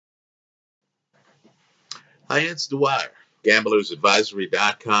Hi, it's Dwyer.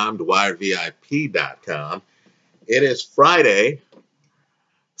 GamblersAdvisory.com, DwyerVIP.com. It is Friday,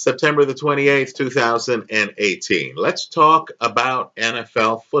 September the 28th, 2018. Let's talk about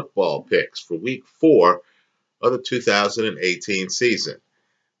NFL football picks for week 4 of the 2018 season.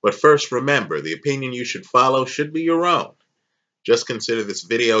 But first, remember, the opinion you should follow should be your own. Just consider this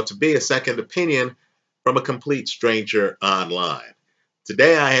video to be a second opinion from a complete stranger online.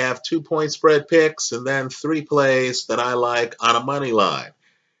 Today I have 2-point spread picks and then 3 plays that I like on a money line.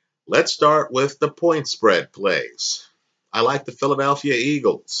 Let's start with the point spread plays. I like the Philadelphia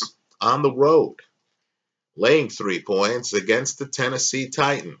Eagles on the road, laying 3 points against the Tennessee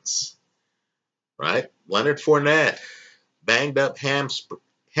Titans. Right? Leonard Fournette, banged up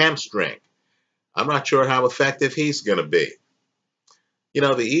hamstring. I'm not sure how effective he's going to be. You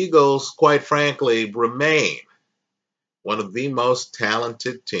know, the Eagles, quite frankly, remain one of the most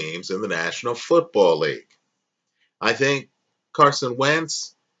talented teams in the National Football League. I think Carson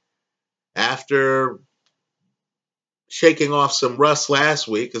Wentz, after shaking off some rust last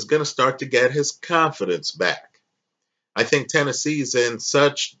week, is going to start to get his confidence back. I think Tennessee's in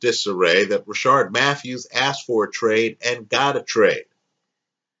such disarray that Rashard Matthews asked for a trade and got a trade.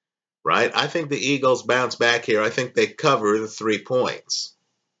 Right? I think the Eagles bounce back here. I think they cover the 3 points.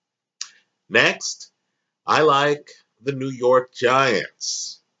 Next, I like the New York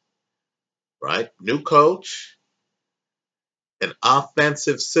Giants, right? New coach, an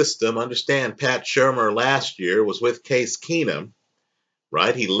offensive system. Understand, Pat Shurmur last year was with Case Keenum,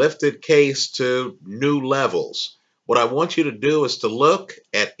 right? He lifted Case to new levels. What I want you to do is to look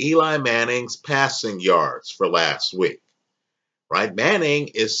at Eli Manning's passing yards for last week, right? Manning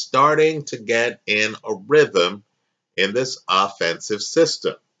is starting to get in a rhythm in this offensive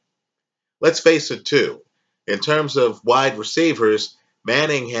system. Let's face it, too. In terms of wide receivers,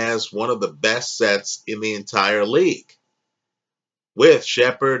 Manning has one of the best sets in the entire league with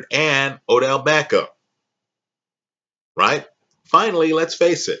Shepard and Odell Beckham, right? Finally, let's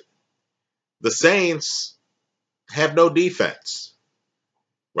face it. The Saints have no defense,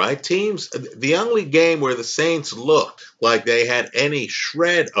 right? The only game where the Saints looked like they had any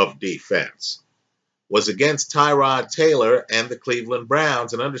shred of defense was against Tyrod Taylor and the Cleveland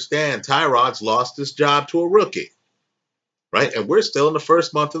Browns. And understand, Tyrod's lost his job to a rookie. Right? And we're still in the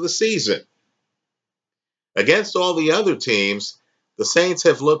first month of the season. Against all the other teams, the Saints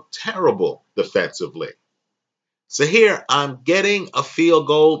have looked terrible defensively. So here, I'm getting a field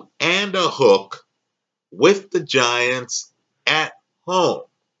goal and a hook with the Giants at home.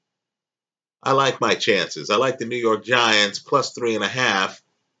 I like my chances. I like the New York Giants plus 3.5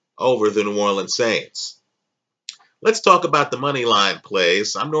 over the New Orleans Saints. Let's talk about the money line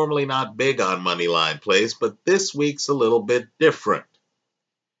plays. I'm normally not big on money line plays, but this week's a little bit different.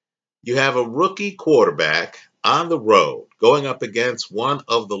 You have a rookie quarterback on the road going up against one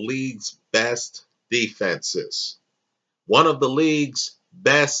of the league's best defenses, one of the league's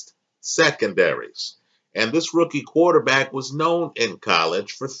best secondaries. And this rookie quarterback was known in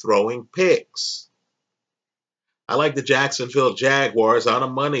college for throwing picks. I like the Jacksonville Jaguars on a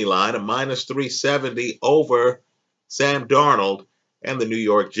money line, a minus 370 over Sam Darnold and the New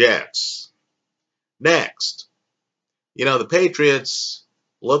York Jets. Next, you know, the Patriots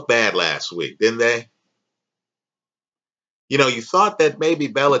looked bad last week, didn't they? You know, you thought that maybe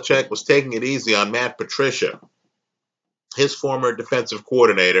Belichick was taking it easy on Matt Patricia, his former defensive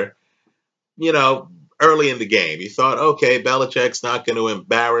coordinator, you know, early in the game. You thought, okay, Belichick's not going to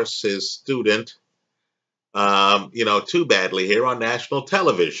embarrass his student, too badly here on national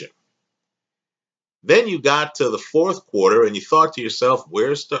television. Then you got to the fourth quarter and you thought to yourself,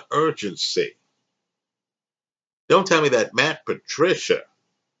 where's the urgency? Don't tell me that Matt Patricia,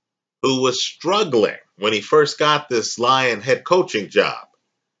 who was struggling when he first got this Lion head coaching job,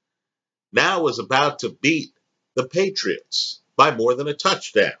 now was about to beat the Patriots by more than a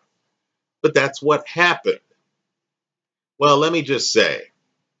touchdown. But that's what happened. Well, let me just say,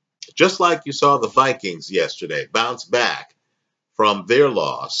 just like you saw the Vikings yesterday bounce back from their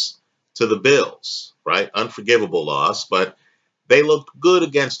loss to the Bills, right? Unforgivable loss, but they looked good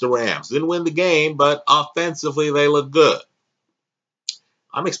against the Rams. Didn't win the game, but offensively they looked good.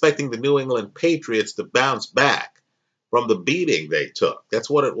 I'm expecting the New England Patriots to bounce back from the beating they took. That's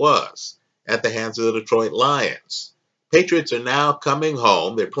what it was at the hands of the Detroit Lions. Patriots are now coming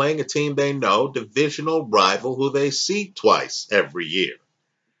home. They're playing a team they know, divisional rival who they see twice every year.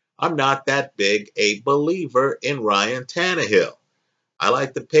 I'm not that big a believer in Ryan Tannehill. I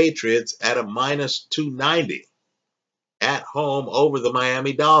like the Patriots at a minus 290 at home over the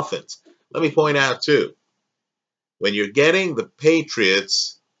Miami Dolphins. Let me point out, too, when you're getting the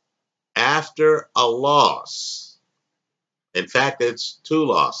Patriots after a loss. In fact, it's 2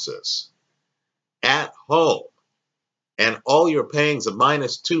 losses at home, and all you're paying is a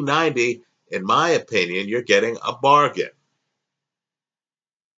minus 290. In my opinion, you're getting a bargain.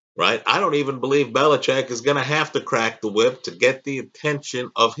 Right? I don't even believe Belichick is going to have to crack the whip to get the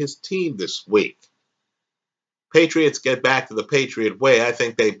attention of his team this week. Patriots get back to the Patriot way. I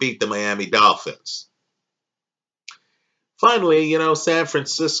think they beat the Miami Dolphins. Finally, San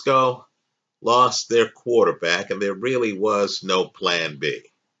Francisco lost their quarterback, and there really was no plan B.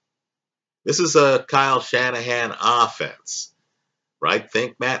 This is a Kyle Shanahan offense, right?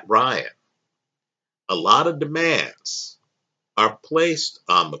 Think Matt Ryan. A lot of demands are placed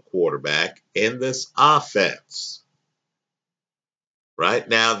on the quarterback in this offense. Right?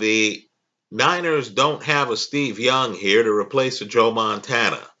 Now, the Niners don't have a Steve Young here to replace a Joe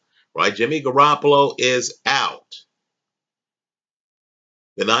Montana. Right? Jimmy Garoppolo is out.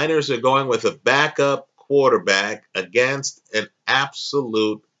 The Niners are going with a backup quarterback against an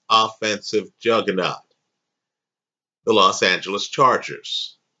absolute offensive juggernaut, the Los Angeles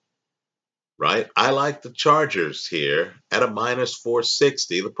Chargers. Right? I like the Chargers here at a minus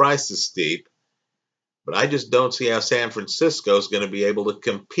 460. The price is steep, but I just don't see how San Francisco is going to be able to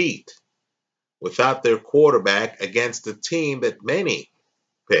compete without their quarterback against a team that many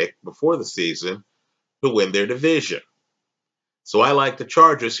picked before the season to win their division. So I like the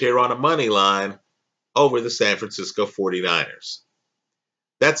Chargers here on a money line over the San Francisco 49ers.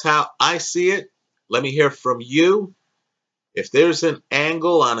 That's how I see it. Let me hear from you. If there's an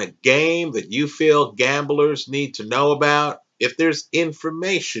angle on a game that you feel gamblers need to know about, if there's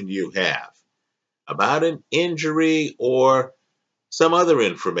information you have about an injury or some other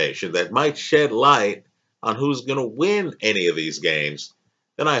information that might shed light on who's going to win any of these games,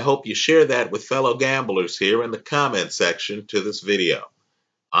 then I hope you share that with fellow gamblers here in the comment section to this video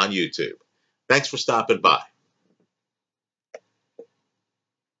on YouTube. Thanks for stopping by.